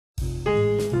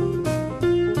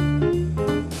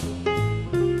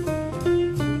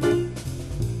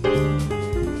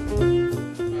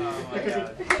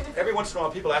once in a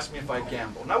while people ask me if I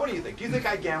gamble. Now what do you think? Do you think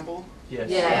I gamble? Yes.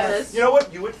 Yes. You know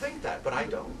what? You would think that, but I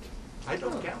don't. I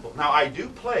don't gamble. Now I do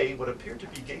play what appear to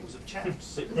be games of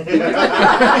chance. But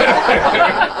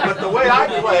the way I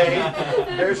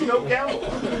play, there's no gamble.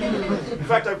 In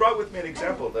fact, I brought with me an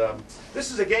example.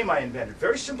 This is a game I invented.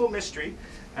 Very simple mystery,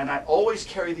 and I always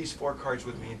carry these 4 cards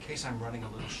with me in case I'm running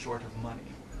a little short of money.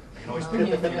 I can always pick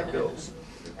up a few bills.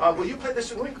 Will you play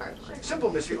this with me? Simple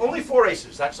mystery. Only 4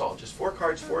 aces, that's all. Just 4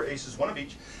 cards, 4 aces, 1 of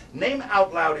each. Name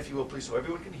out loud, if you will, please, so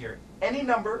everyone can hear. Any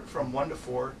number from 1 to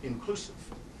 4 inclusive.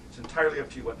 It's entirely up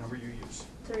to you what number you use.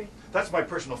 3. That's my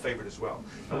personal favorite as well.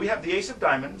 Now we have the ace of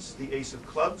diamonds, the ace of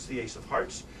clubs, the ace of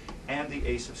hearts, and the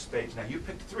ace of spades. Now you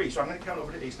picked 3, so I'm going to count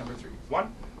over to ace number 3.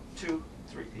 1, 2,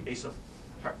 3, the ace of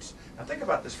hearts. Now think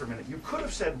about this for a minute. You could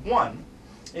have said 1,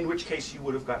 in which case you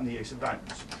would have gotten the ace of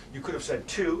diamonds. You could have said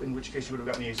 2, in which case you would have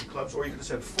gotten the ace of clubs, or you could have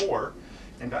said 4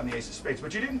 and gotten the ace of spades.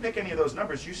 But you didn't pick any of those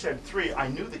numbers. You said 3. I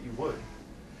knew that you would,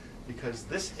 because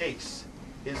this ace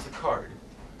is the card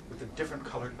with a different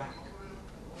colored back.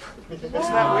 Isn't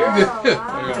that weird?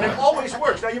 Wow. And it always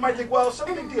works. Now you might think, well, it's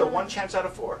no big deal, 1 chance out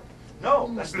of 4.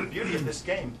 No, that's the beauty of this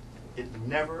game. It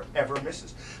never, ever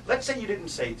misses. Let's say you didn't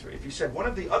say 3. If you said one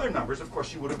of the other numbers, of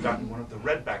course, you would have gotten one of the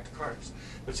red-backed cards.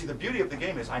 But see, the beauty of the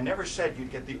game is I never said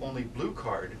you'd get the only blue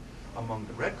card among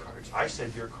the red cards. I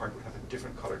said your card would have a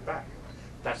different colored back.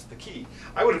 That's the key.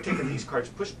 I would have taken these cards,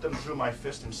 pushed them through my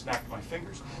fist, and snapped my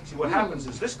fingers. See, what happens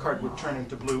is this card would turn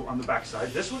into blue on the backside.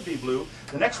 This would be blue.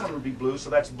 The next one would be blue. So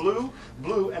that's blue,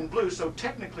 blue, and blue. So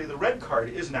technically, the red card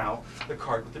is now the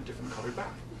card with the different colored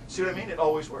back. See what I mean? It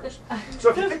always works. So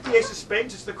if you pick the ace of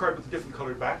spades, it's the card with a different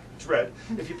colored back. It's red.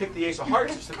 If you pick the ace of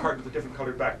hearts, it's the card with a different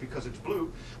colored back because it's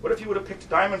blue. What if you would have picked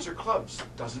diamonds or clubs?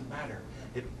 Doesn't matter.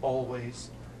 It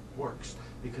always works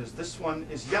because this one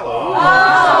is yellow. Oh.